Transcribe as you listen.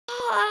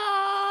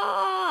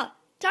Ah!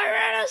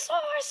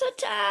 Tyrannosaurus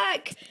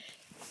attack!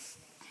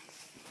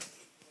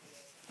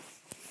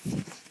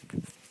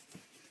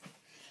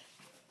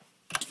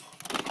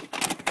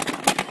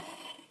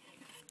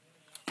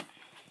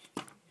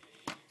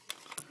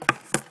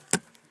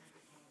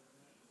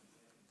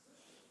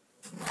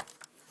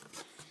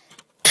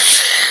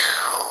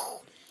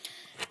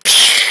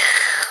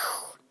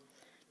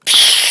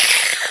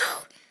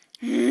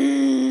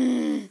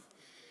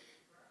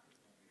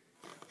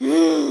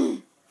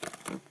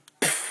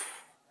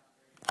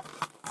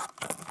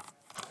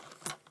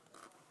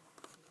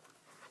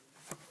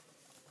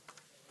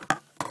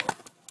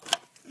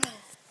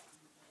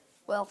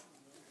 Well,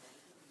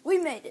 we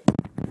made it.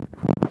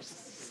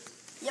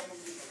 Yep.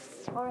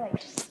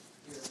 Alright.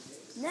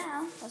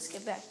 Now, let's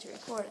get back to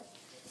recording.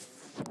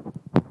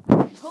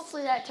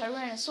 Hopefully that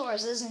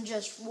Tyrannosaurus isn't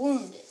just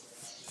wounded.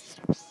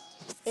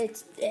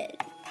 It's dead.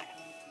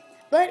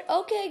 But,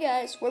 okay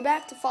guys, we're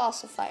back to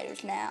fossil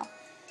fighters now.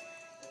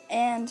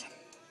 And,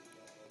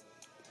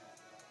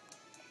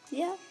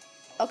 yeah.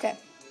 Okay.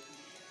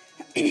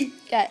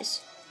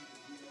 Guys.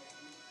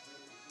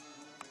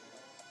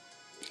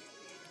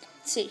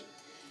 Let's see.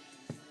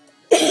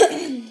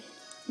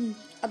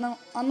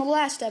 On the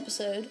last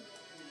episode,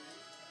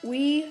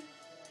 we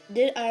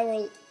did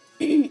our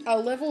our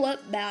level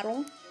up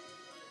battle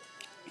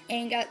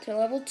and got to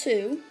level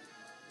 2.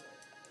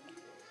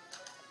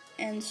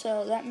 And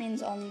so that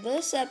means on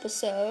this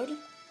episode,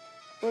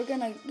 we're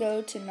gonna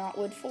go to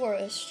Knotwood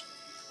Forest,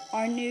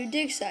 our new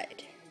dig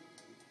site.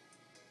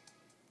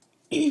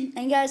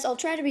 And guys, I'll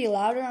try to be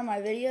louder on my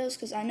videos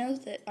because I know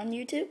that on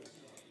YouTube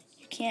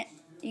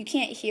you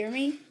can't hear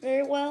me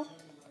very well.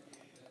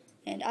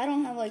 And I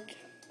don't have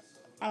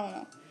I don't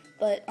know.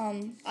 But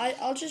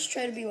I'll just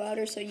try to be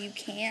louder so you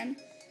can.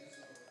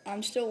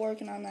 I'm still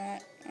working on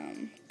that.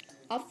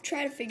 I'll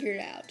try to figure it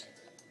out.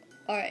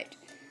 Alright.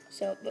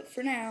 So, but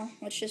for now,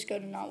 let's just go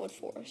to Knotwood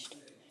Forest.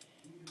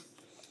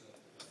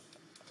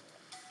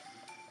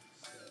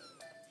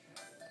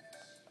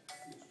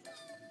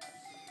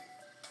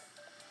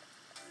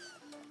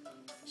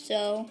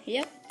 So,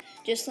 yep.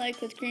 Just like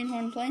with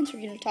Greenhorn Plains,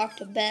 we're going to talk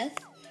to Beth.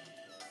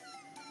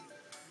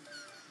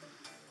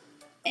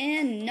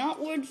 And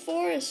Knotwood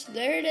Forest,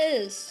 there it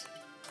is.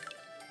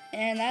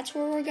 And that's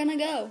where we're gonna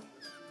go.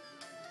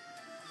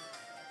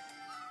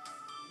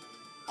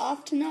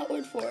 Off to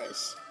Knotwood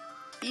Forest.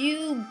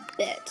 You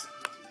bet.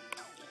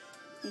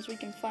 Since we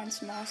can find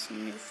some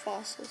awesome new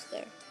fossils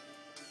there.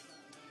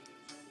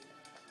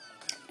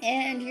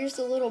 And here's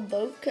the little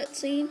boat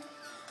cutscene.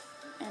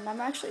 And I'm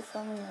actually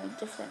filming in a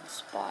different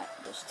spot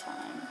this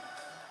time.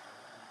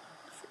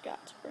 I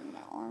forgot to bring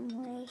my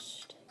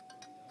armrest.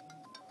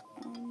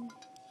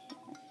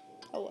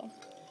 Oh well.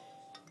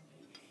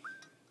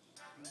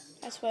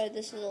 That's why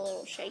this is a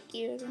little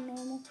shakier than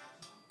normal.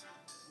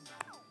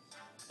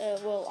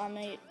 Well, I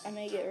may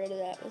get rid of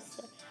that with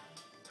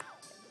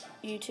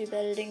the YouTube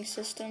editing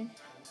system.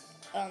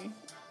 I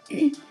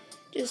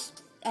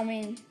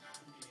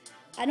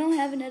don't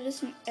have an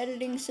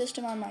editing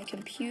system on my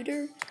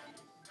computer.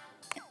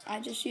 I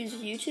just use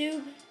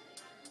YouTube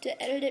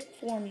to edit it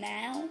for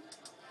now.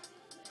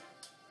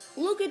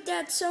 Look at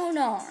that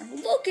sonar.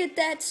 Look at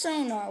that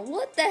sonar.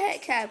 What the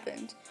heck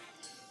happened?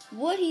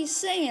 What he's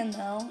saying,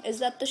 though, is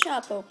that the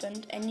shop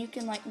opened, and you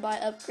can, buy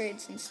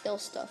upgrades and steal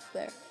stuff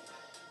there.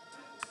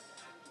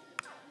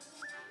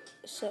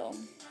 So,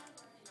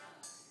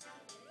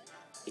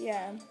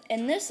 yeah.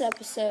 In this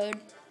episode,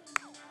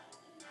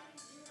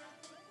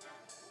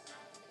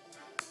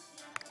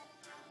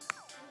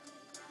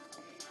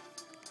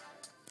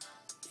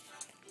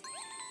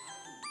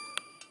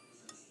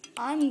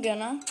 I'm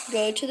gonna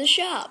go to the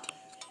shop.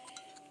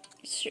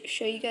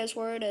 Show you guys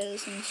where it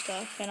is and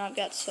stuff, and I've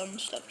got some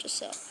stuff to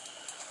sell.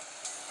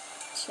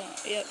 So,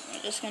 yep,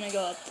 we're just gonna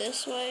go up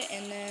this way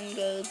and then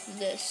go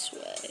this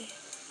way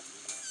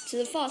to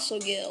the Fossil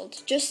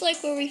Guild, just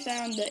like where we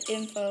found the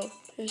info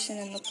person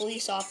in the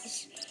police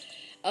office.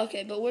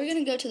 Okay, but we're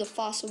gonna go to the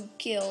Fossil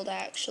Guild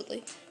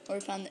actually, where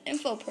we found the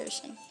info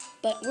person.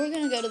 But we're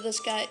gonna go to this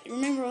guy.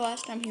 Remember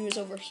last time he was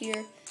over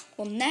here?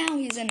 Well, now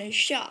he's in his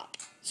shop,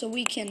 so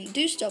we can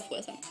do stuff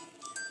with him.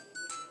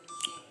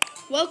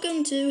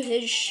 Welcome to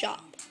his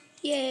shop.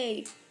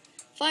 Yay!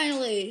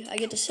 Finally, I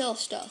get to sell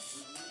stuff.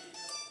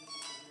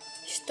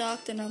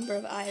 Stocked a number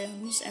of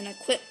items and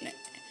equipment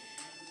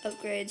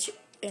upgrades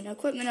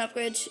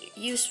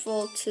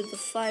useful to the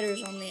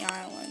fighters on the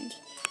island.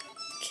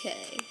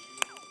 Okay.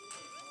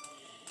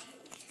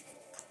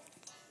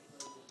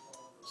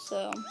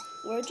 So,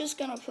 we're just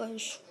gonna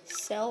push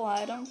sell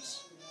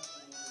items.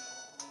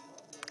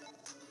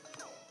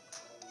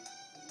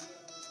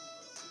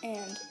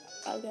 And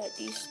I've got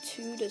these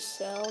 2 to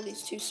sell,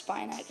 these 2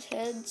 Spinax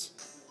heads.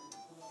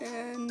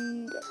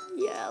 And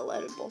yeah, I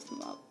lighted both of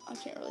them up. I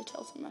can't really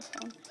tell from my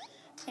phone.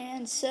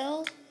 And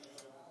sell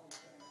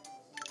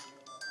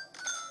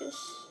this.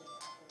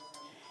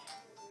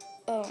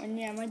 Oh, and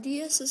yeah, my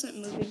DS isn't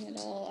moving at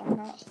all. I'm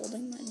not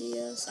holding my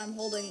DS. I'm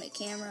holding the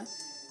camera.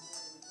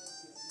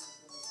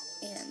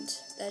 And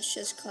that's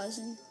just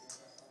causing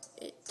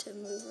it to to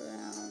move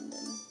around,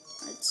 and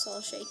it's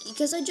all shaky.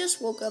 Because I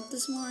just woke up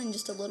this morning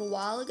just a little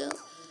while ago.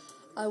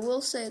 I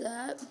will say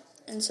that.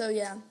 And so,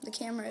 yeah, the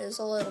camera is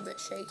a little bit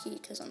shaky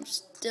because I'm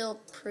still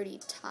pretty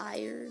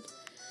tired.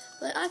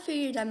 But I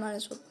figured I might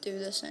as well do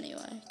this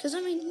anyway. Because,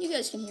 I mean, you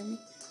guys can hear me.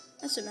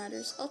 That's what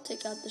matters. I'll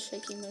take out the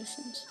shaky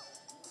motions.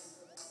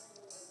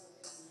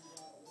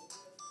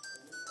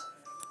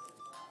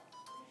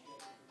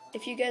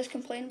 If you guys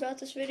complain about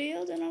this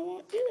video, then I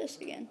won't do this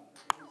again.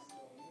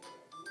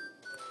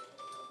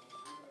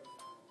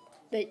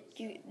 But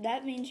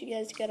that means you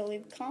guys gotta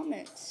leave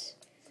comments.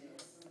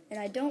 And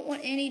I don't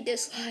want any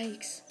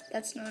dislikes.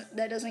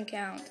 That doesn't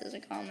count as a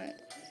comment.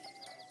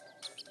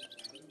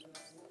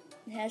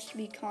 It has to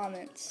be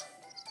comments.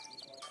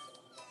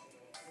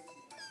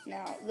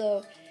 Now,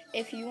 though,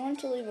 if you want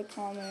to leave a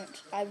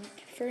comment, I would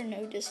prefer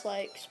no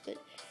dislikes, but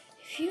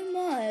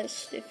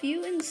if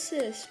you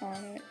insist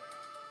on it,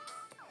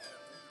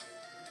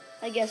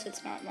 I guess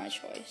it's not my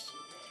choice.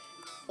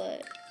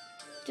 But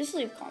just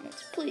leave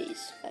comments,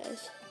 please,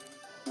 guys.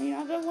 I mean,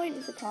 I've been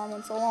waiting for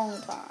comments a long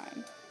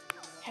time.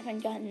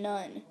 Haven't gotten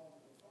none.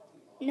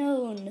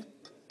 None.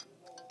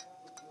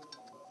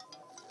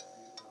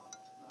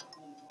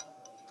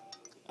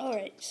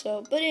 Alright,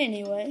 but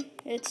anyway,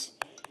 it's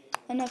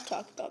enough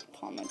talk about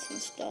comments and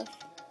stuff.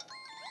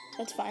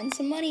 Let's find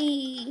some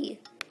money.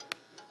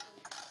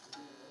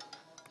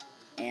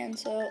 And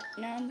so,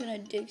 now I'm gonna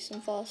dig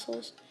some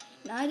fossils.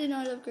 And I did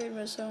not upgrade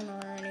my sonar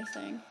or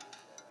anything.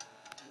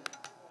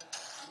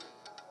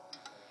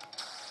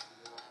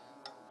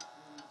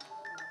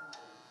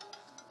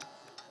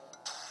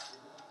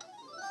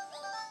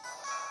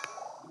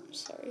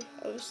 Sorry,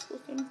 I was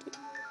looking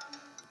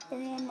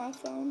around my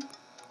phone.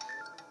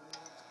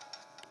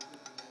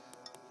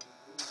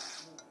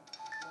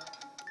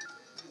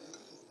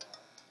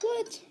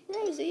 What?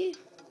 Rosie?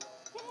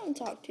 I don't want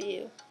to talk to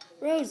you.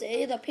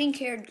 Rosie, the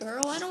pink-haired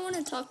girl. I don't want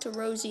to talk to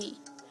Rosie.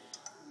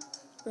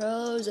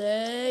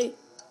 Rosie.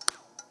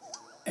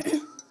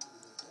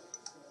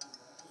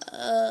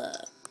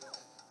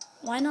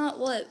 Why not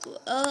what?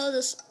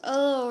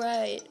 Oh,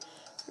 right.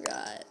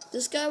 Forgot.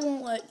 This guy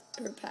won't let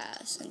her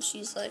pass, and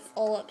she's, like,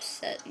 all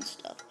upset and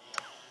stuff.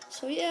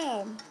 So,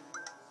 yeah.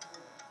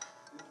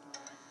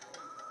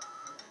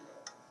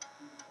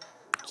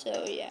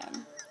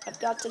 I've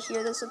got to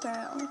hear this,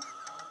 apparently.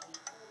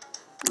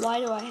 Why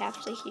do I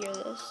have to hear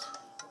this?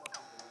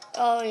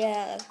 Oh,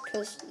 yeah,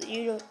 because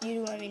you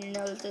want me to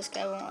know that this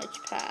guy won't let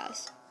you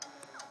pass.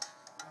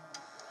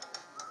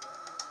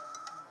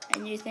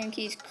 And you think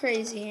he's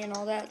crazy and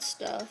all that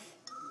stuff.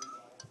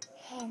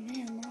 Oh,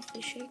 man, I'm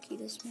awfully shaky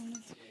this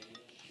morning.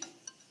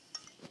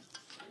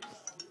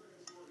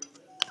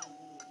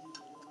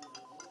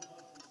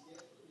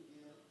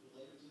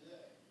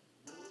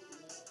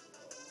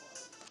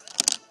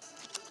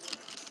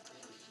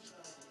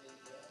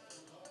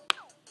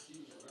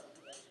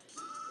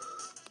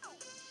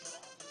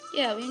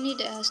 Yeah, we need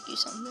to ask you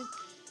something.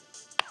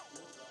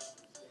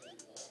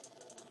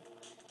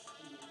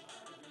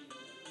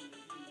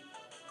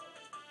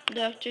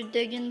 Dr.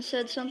 Diggens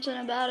said something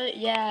about it?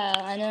 Yeah,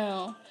 I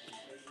know.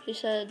 He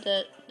said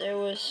that there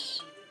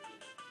was...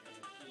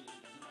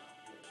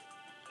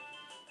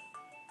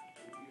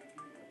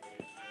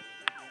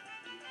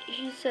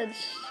 He said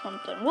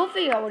something. We'll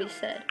figure out what he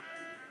said.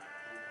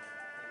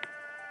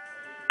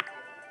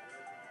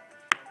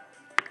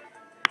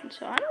 And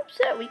so I'm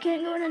upset we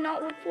can't go into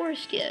Knotwood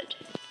Forest yet.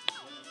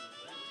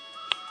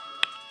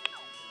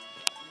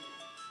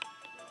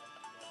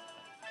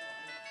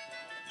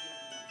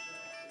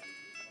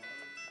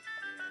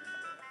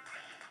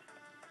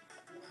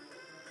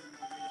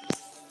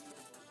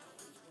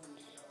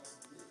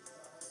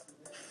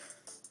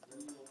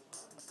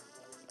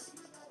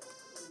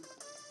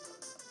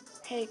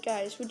 Hey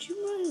guys, would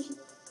you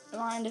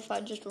mind if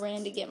I just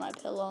ran to get my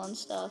pillow and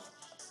stuff?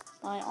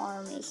 My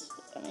arm is,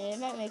 I mean, it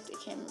might make the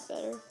camera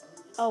better.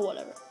 Oh,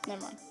 whatever.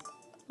 Never mind.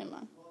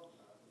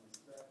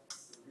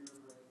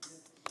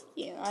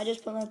 Yeah, I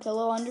just put my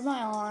pillow under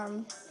my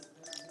arm,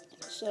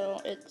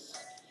 so it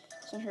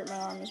doesn't hurt my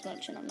arm as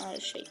much and I'm not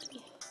as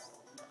shaky.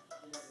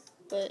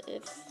 But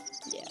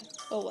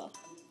oh well.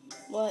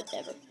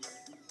 Whatever.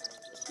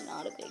 It's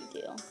not a big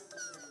deal.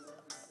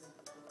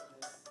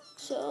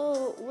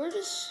 So,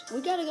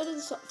 we gotta go to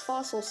the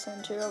fossil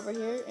center over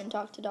here and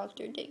talk to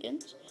Dr.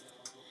 Diggens.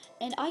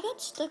 And I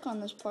got stuck on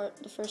this part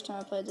the first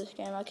time I played this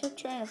game. I kept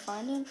trying to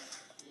find him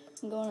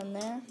and going in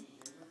there.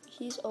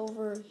 He's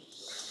over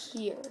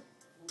here.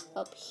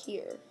 Up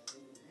here.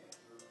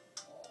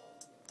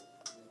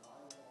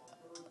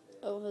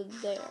 Over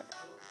there.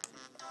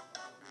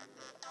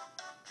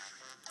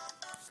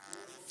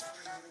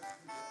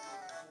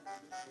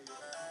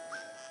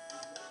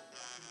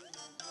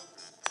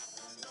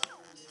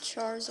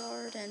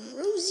 Charizard and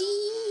Rosie.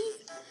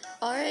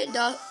 Alright,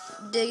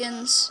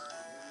 Diggens.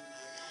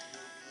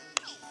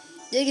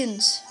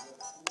 Diggens,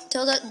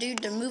 tell that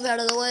dude to move out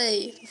of the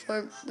way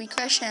before we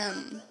crush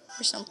him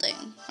or something.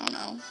 I don't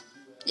know.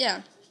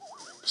 Yeah,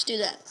 just do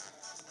that.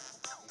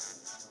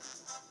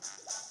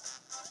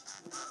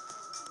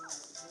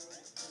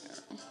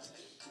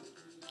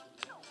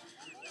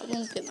 I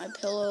won't get my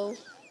pillow.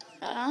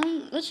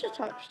 Let's just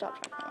stop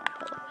talking about my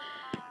pillow.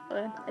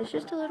 Okay, it's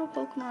just a little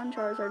Pokemon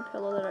Charizard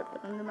pillow that I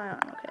put under my arm,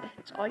 okay?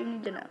 That's all you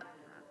need to know.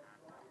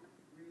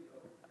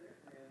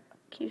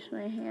 Keeps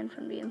my hand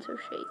from being so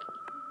shaky.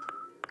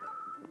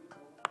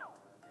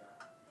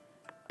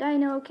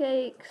 Dino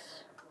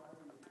cakes!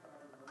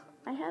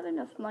 I have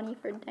enough money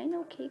for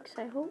dino cakes,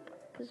 I hope.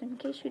 Because in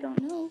case you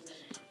don't know,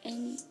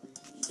 in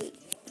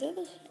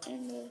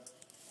the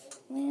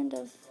land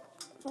of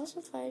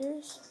fossil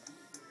fighters,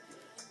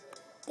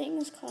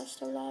 things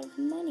cost a lot of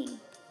money.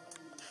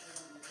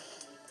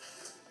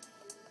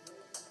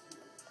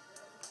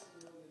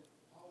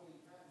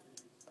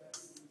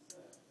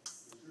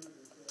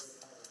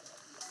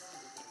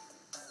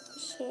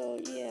 So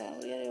yeah,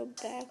 we gotta go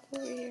back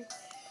over here.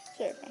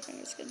 Sorry, my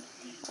finger's good.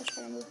 I'll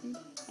try to move them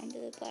onto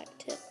the black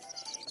tip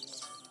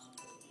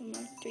from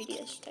my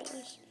 3DS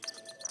stylus.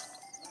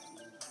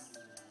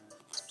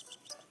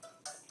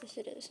 Yes,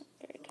 it is. I'm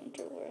very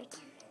comfortable right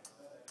there.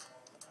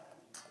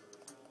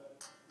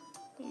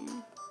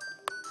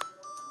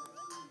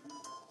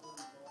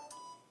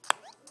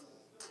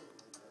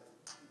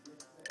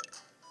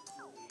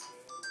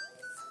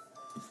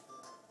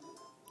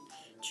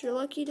 It's your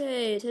lucky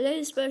day.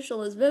 Today's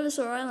special is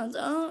Vivasor Island's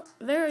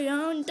very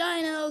own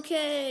Dino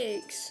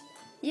Cakes.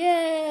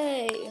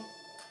 Yay!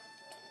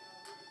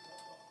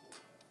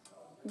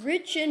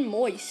 Rich and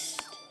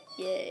moist.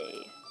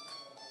 Yay.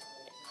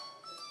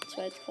 That's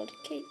why it's called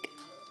a cake.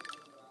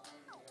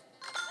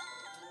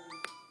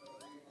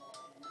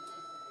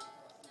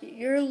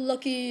 You're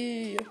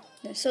lucky.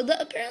 So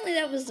apparently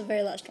that was the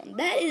very last one.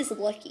 That is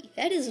lucky.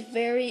 That is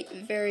very,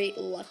 very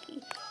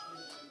lucky.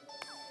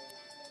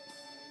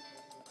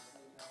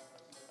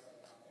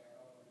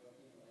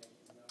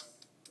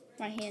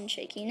 My hand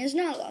shaking is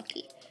not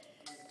lucky.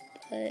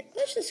 But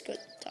let's just go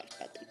talk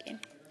about the game.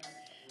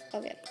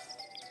 Okay.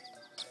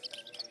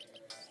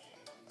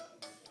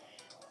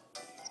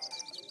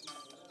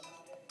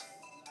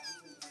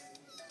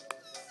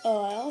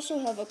 Oh, I also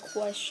have a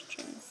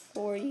question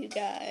for you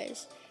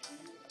guys,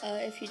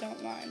 if you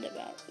don't mind,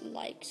 about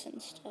likes and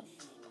stuff.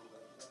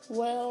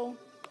 Well,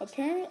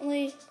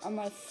 apparently on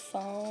my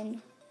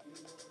phone,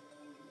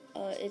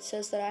 it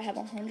says that I have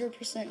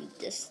 100%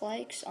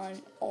 dislikes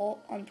on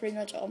pretty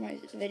much all my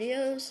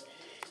videos,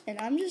 and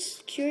I'm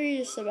just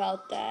curious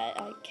about that.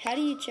 Like, how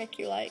do you check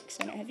your likes?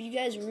 And have you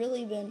guys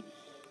really been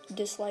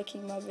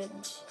disliking my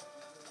vids?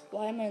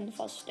 Why am I in the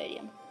Fossil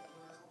Stadium?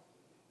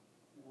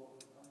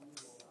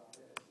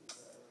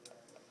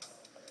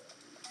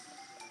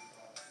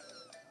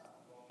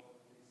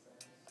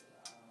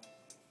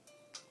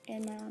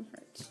 And my arm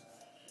hurts.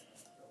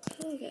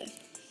 Okay,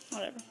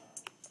 whatever.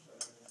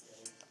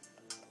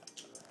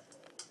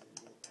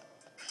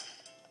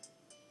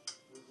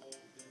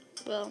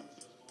 Well,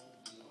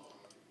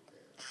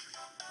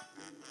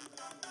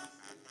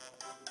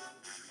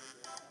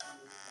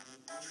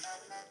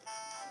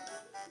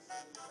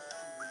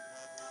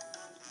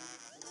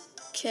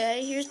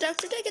 okay, here's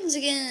Dr. Diggens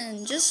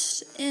again,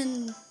 just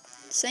in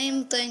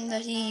same thing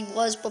that he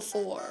was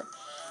before.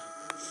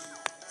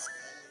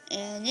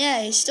 And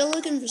yeah, he's still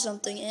looking for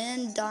something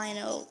in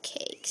Dino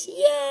Cakes.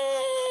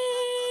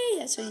 Yay!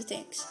 That's what he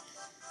thinks.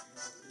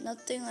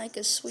 Nothing like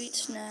a sweet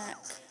snack.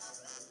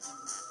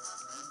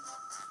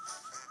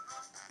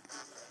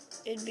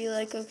 It'd be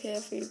like, okay,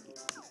 if we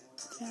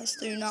pass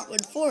through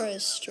Knotwood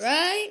Forest,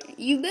 right?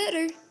 You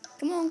better.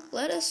 Come on,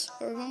 let us,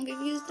 or we're gonna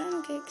give you the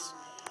Dino Cakes.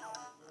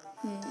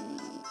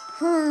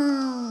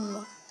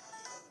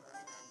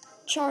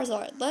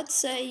 Charizard, let's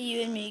say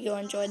you and me go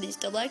enjoy these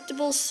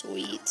delectable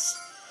sweets.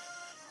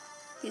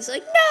 He's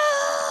like, no!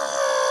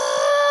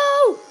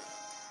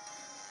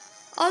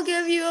 I'll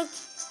give you a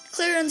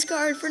clearance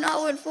card for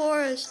Knotwood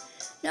Forest.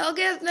 Now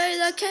give me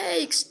the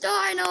cakes,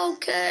 Dino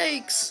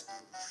Cakes.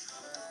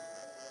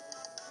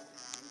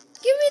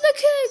 Give me the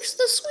cakes,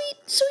 the sweet,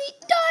 sweet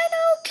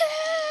Dino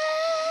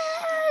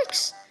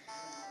Cakes.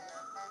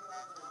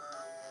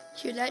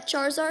 Hear that,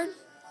 Charizard?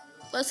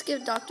 Let's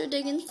give Dr.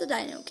 Diggens the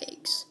Dino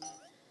Cakes.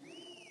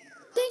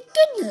 Thank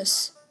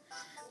goodness.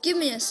 Give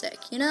me a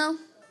sec, you know?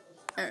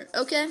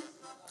 Okay?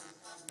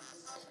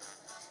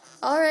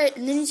 Alright,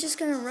 and then he's just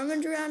gonna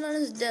rummage around on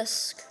his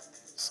desk,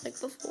 just like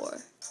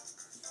before.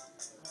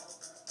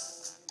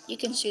 You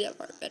can see that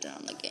part better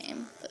on the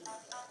game, but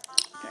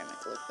try to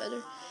make it look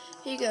better.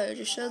 Here you go,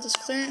 just show this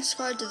clearance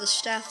card to the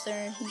staff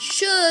there, and he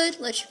should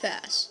let you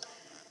pass.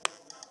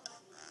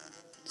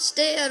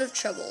 Stay out of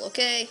trouble,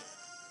 okay?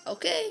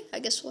 Okay, I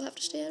guess we'll have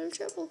to stay out of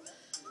trouble.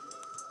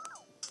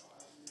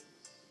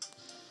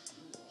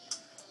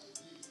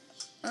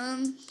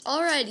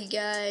 Alrighty,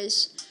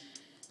 guys.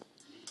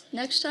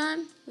 Next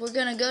time, we're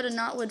gonna go to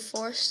Knotwood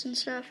Forest and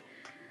stuff.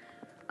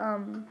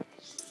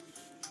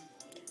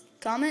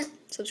 Comment,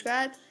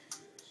 subscribe,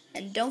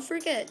 and don't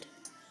forget,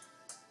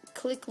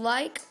 click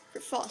like for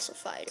Fossil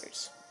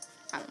Fighters.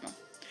 I don't know.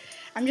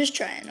 I'm just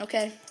trying,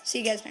 okay? See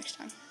you guys next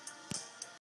time.